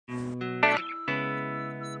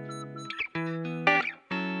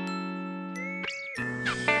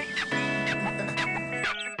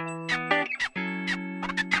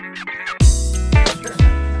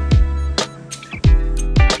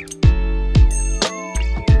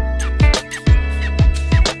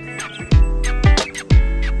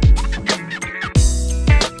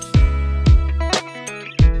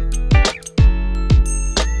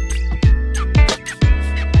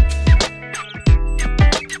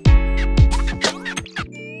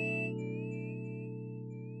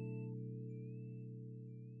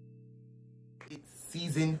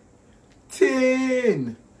season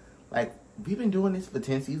 10. Like, we've been doing this for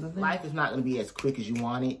 10 seasons now. Life is not going to be as quick as you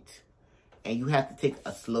want it. And you have to take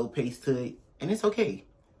a slow pace to it. And it's okay.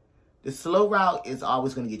 The slow route is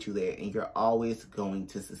always going to get you there. And you're always going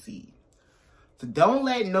to succeed. So don't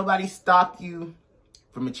let nobody stop you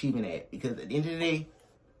from achieving that. Because at the end of the day,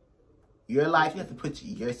 your life, you have to put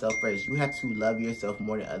yourself first. You have to love yourself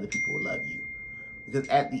more than other people will love you. Because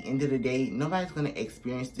at the end of the day, nobody's going to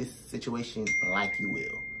experience this situation like you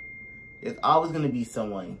will. There's always going to be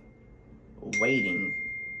someone waiting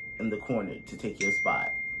in the corner to take your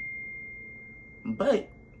spot. But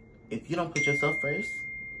if you don't put yourself first,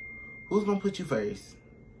 who's going to put you first?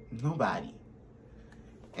 Nobody.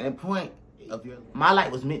 And the point of my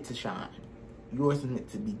light was meant to shine. Yours is meant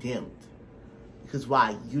to be dimmed. Because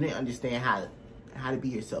why? You didn't understand how to be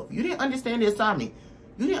yourself. You didn't understand the assignment.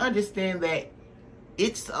 You didn't understand that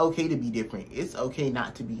it's okay to be different. It's okay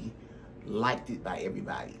not to be liked by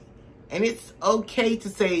everybody. And it's okay to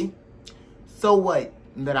say, so what,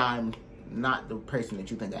 that I'm not the person that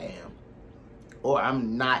you think I am. Or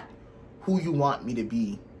I'm not who you want me to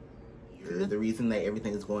be. You're the reason that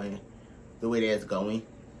everything is going the way that it's going.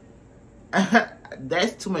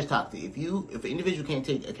 That's too much toxic. If an individual can't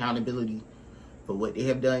take accountability for what they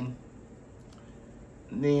have done,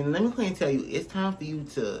 then let me go and tell you, it's time for you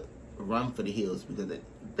to run for the hills. Because at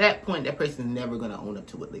that point, that person is never going to own up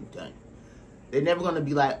to what they've done. They're never going to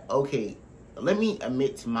be like, okay, let me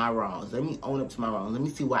admit to my wrongs. Let me own up to my wrongs. Let me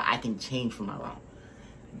see why I can change from my wrong.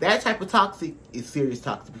 That type of toxic is serious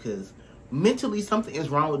toxic, because mentally something is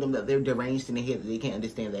wrong with them, that they're deranged in their head, that they can't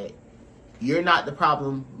understand that you're not the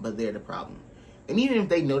problem, but they're the problem. And even if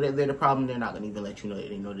they know that they're the problem, they're not going to even let you know that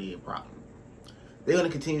they know they're the problem. They're going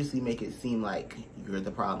to continuously make it seem like you're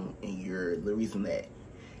the problem and you're the reason that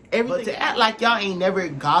everything. But to act like y'all ain't never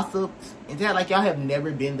gossiped, and to act like y'all have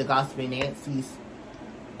never been the gossiping Nancy's,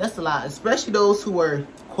 that's a lot. Especially those who were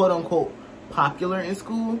quote-unquote popular in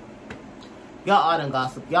school. Y'all all done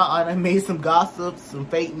gossip. Y'all all done made some gossips, some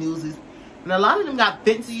fake newses. And a lot of them got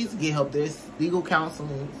fences to get help. There's legal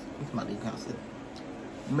counseling. It's my legal counseling.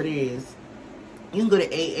 But it is. You can go to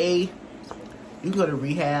AA. You can go to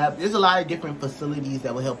rehab. There's a lot of different facilities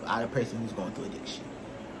that will help out a person who's going through addiction.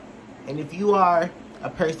 And if you are a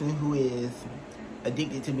person who is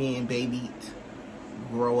addicted to being babied,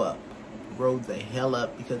 grow up. Grow the hell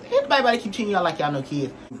up. Because everybody keep treating y'all like y'all no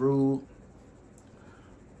kids. Rude.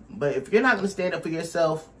 But if you're not going to stand up for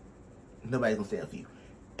yourself, nobody's going to stand up for you.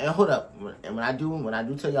 And hold up. And when I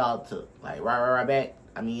do tell y'all to, like, rah back,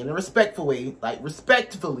 I mean in a respectful way. Like,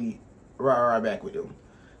 respectfully rah back with them.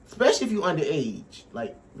 Especially if you're underage.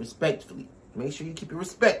 Like, respectfully. Make sure you keep it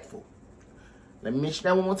respectful. Let me mention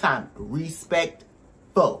that one more time.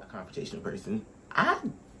 Respectful. A confrontational person. I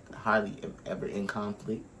hardly am ever in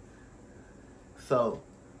conflict. So,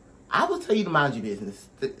 I will tell you to mind your business.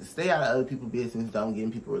 Stay out of other people's business. Don't get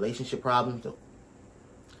in people's relationship problems.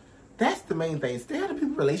 That's the main thing. Stay out of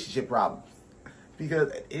people's relationship problems.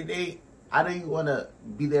 Because I know you want to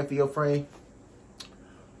be there for your friend.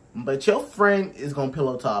 But your friend is going to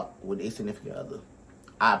pillow talk with a significant other.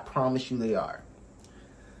 I promise you they are.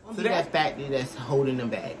 So that factor that's holding them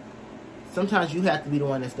back. Sometimes you have to be the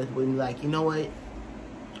one that's stuck with me like, you know what?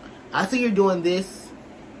 I see you're doing this,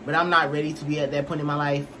 but I'm not ready to be at that point in my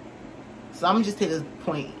life. So I'm going to just take a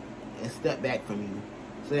point and step back from you.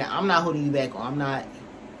 So that I'm not holding you back, or I'm not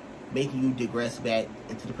making you digress back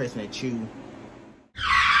into the person that you